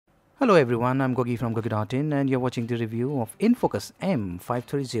Hello everyone, I'm Gogi from Gogi.in and you're watching the review of Infocus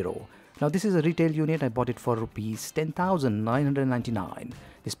M530. Now this is a retail unit. I bought it for rupees 10,999.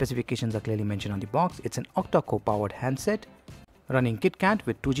 The specifications are clearly mentioned on the box. It's an octa-core powered handset running KitKat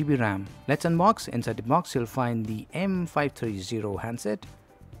with 2GB RAM. Let's unbox. Inside the box you'll find the M530 handset,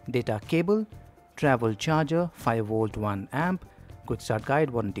 data cable, travel charger, 5V 1A, quick start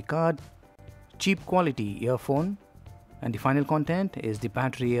guide, warranty card, cheap quality earphone, and the final content is the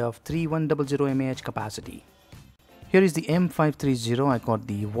battery of 3100 mAh capacity. Here is the M530. I got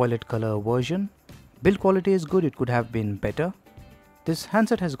the violet color version. Build quality is good, it could have been better. This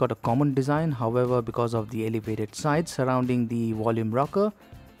handset has got a common design, however because of the elevated sides surrounding the volume rocker,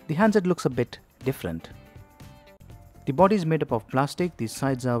 the handset looks a bit different. The body is made up of plastic, the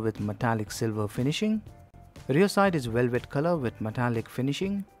sides are with metallic silver finishing. The rear side is velvet color with metallic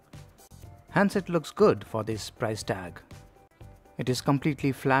finishing. Handset looks good for this price tag. It is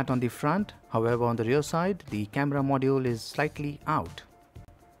completely flat on the front, however on the rear side the camera module is slightly out.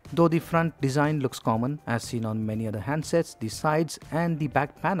 Though the front design looks common as seen on many other handsets, the sides and the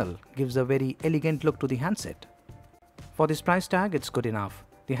back panel gives a very elegant look to the handset. For this price tag it's good enough.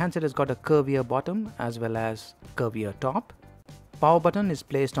 The handset has got a curvier bottom as well as curvier top. Power button is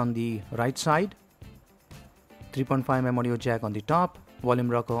placed on the right side. 3.5mm audio jack on the top, volume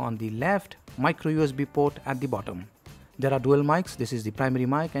rocker on the left, micro USB port at the bottom. There are dual mics. This is the primary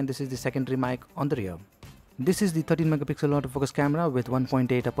mic and this is the secondary mic on the rear. This is the 13MP autofocus camera with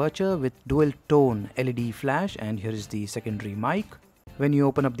 1.8 aperture with dual tone LED flash, and here is the secondary mic. When you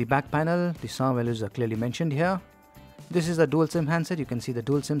open up the back panel, the sound values are clearly mentioned here. This is a dual SIM handset. You can see the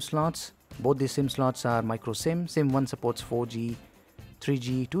dual SIM slots. Both the SIM slots are micro SIM. SIM 1 supports 4G,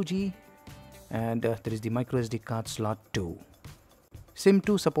 3G, 2G, and there is the micro SD card slot 2. SIM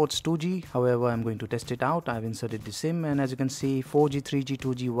 2 supports 2G, however I'm going to test it out. I've inserted the SIM and as you can see 4G, 3G,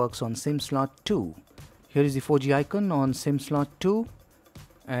 2G works on SIM slot 2. Here is the 4G icon on SIM slot 2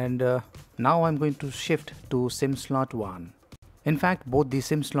 and now I'm going to shift to SIM slot 1. In fact both the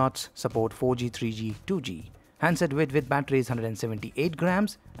SIM slots support 4G, 3G, 2G. Handset weight with battery is 178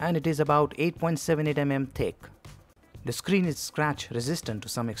 grams and it is about 8.78mm thick. The screen is scratch resistant to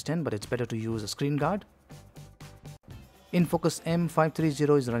some extent, but it's better to use a screen guard. Infocus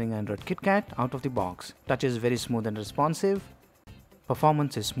M530 is running Android KitKat out of the box. Touch is very smooth and responsive.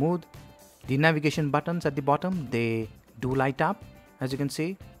 Performance is smooth. The navigation buttons at the bottom, they do light up as you can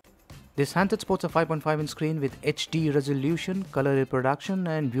see. This handset sports a 5.5-inch screen with HD resolution, color reproduction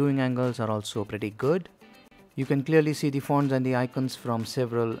and viewing angles are also pretty good. You can clearly see the fonts and the icons from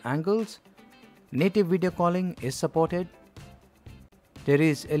several angles. Native video calling is supported. There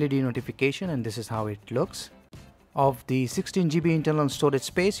is LED notification and this is how it looks. Of the 16GB internal storage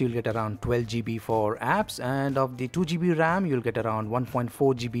space, you'll get around 12GB for apps, and of the 2GB RAM, you'll get around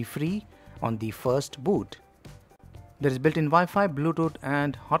 1.4GB free on the first boot. There is built-in Wi-Fi, Bluetooth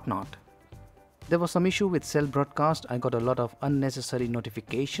and Hotnot. There was some issue with cell broadcast. I got a lot of unnecessary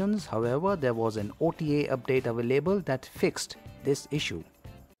notifications. However, there was an OTA update available that fixed this issue.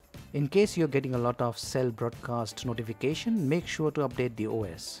 In case you're getting a lot of cell broadcast notification, make sure to update the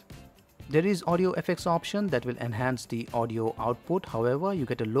OS. There is audio effects option that will enhance the audio output. However, you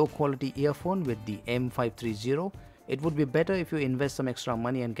get a low quality earphone with the M530. It would be better if you invest some extra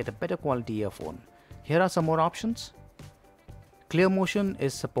money and get a better quality earphone. Here are some more options. Clear motion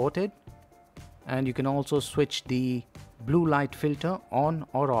is supported and you can also switch the blue light filter on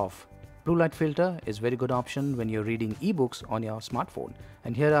or off. Blue light filter is very good option when you're reading ebooks on your smartphone.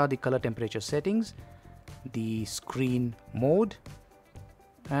 And here are the color temperature settings, the screen mode,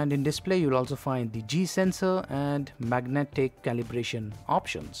 and in display you'll also find the G sensor and magnetic calibration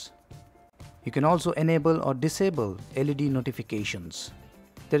options. You can also enable or disable LED notifications.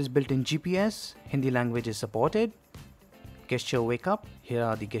 There is built-in GPS, Hindi language is supported. Gesture wake up, here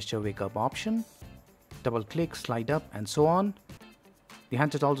are the gesture wake up option. Double click, slide up and so on. The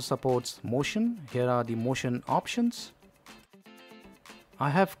handset also supports motion, here are the motion options. I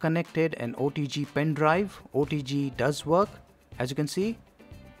have connected an OTG pen drive. OTG does work as you can see.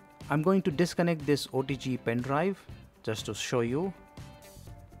 I'm going to disconnect this OTG pen drive just to show you.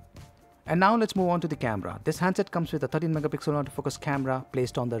 And now let's move on to the camera. This handset comes with a 13MP autofocus camera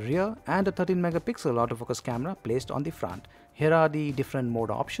placed on the rear and a 13MP autofocus camera placed on the front. Here are the different mode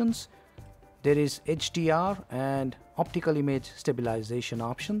options. There is HDR and optical image stabilization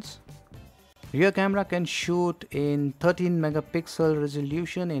options. Rear camera can shoot in 13MP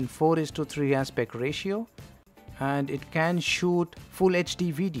resolution in 4:3 aspect ratio. And it can shoot full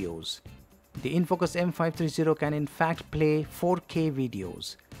HD videos. The Infocus M530 can in fact play 4K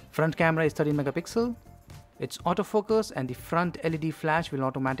videos. Front camera is 13MP. Its autofocus and the front LED flash will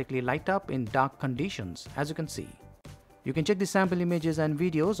automatically light up in dark conditions, as you can see. You can check the sample images and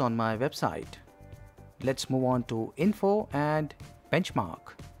videos on my website. Let's move on to info and benchmark.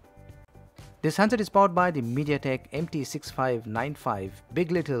 This handset is powered by the MediaTek MT6595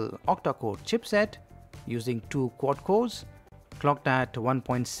 big.LITTLE octa-core chipset using 2 quad cores, clocked at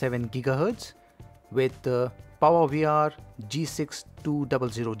 1.7 GHz with the PowerVR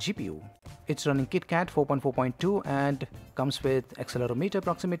G6200 GPU. It's running KitKat 4.4.2 and comes with accelerometer,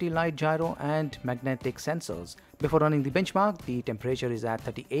 proximity light, gyro and magnetic sensors. Before running the benchmark, the temperature is at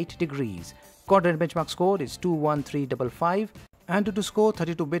 38 degrees. Quadrant benchmark score is 21355 and to score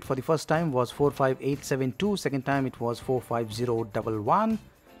 32-bit for the first time was 45872, second time it was 45011.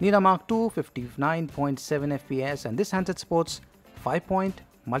 Nina Mark II 59.7 FPS and this handset supports 5-point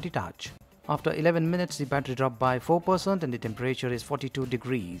multi-touch. After 11 minutes the battery dropped by 4% and the temperature is 42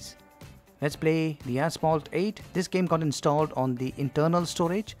 degrees. Let's play the Asphalt 8. This game got installed on the internal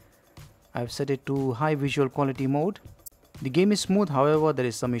storage. I've set it to high visual quality mode. The game is smooth, however there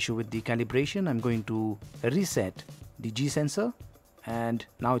is some issue with the calibration. I'm going to reset the G sensor and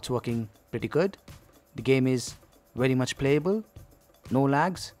now it's working pretty good. The game is very much playable, no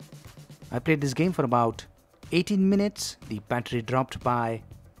lags. I played this game for about 18 minutes. The battery dropped by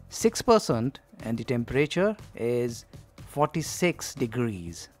 6% and the temperature is 46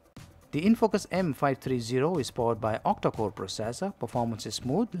 degrees. The Infocus M530 is powered by octa-core processor. Performance is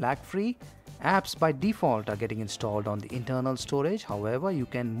smooth, lag-free. Apps by default are getting installed on the internal storage. However, you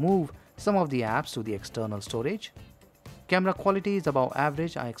can move some of the apps to the external storage. Camera quality is above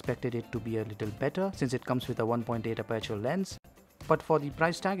average. I expected it to be a little better since it comes with a 1.8 aperture lens. But for the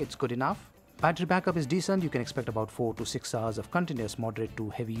price tag, it's good enough. Battery backup is decent. You can expect about 4 to 6 hours of continuous moderate to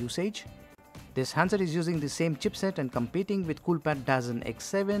heavy usage. This handset is using the same chipset and competing with Coolpad Dazen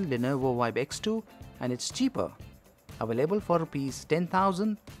X7, Lenovo Vibe X2 and it's cheaper. Available for Rs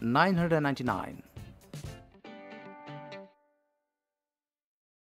 10,999.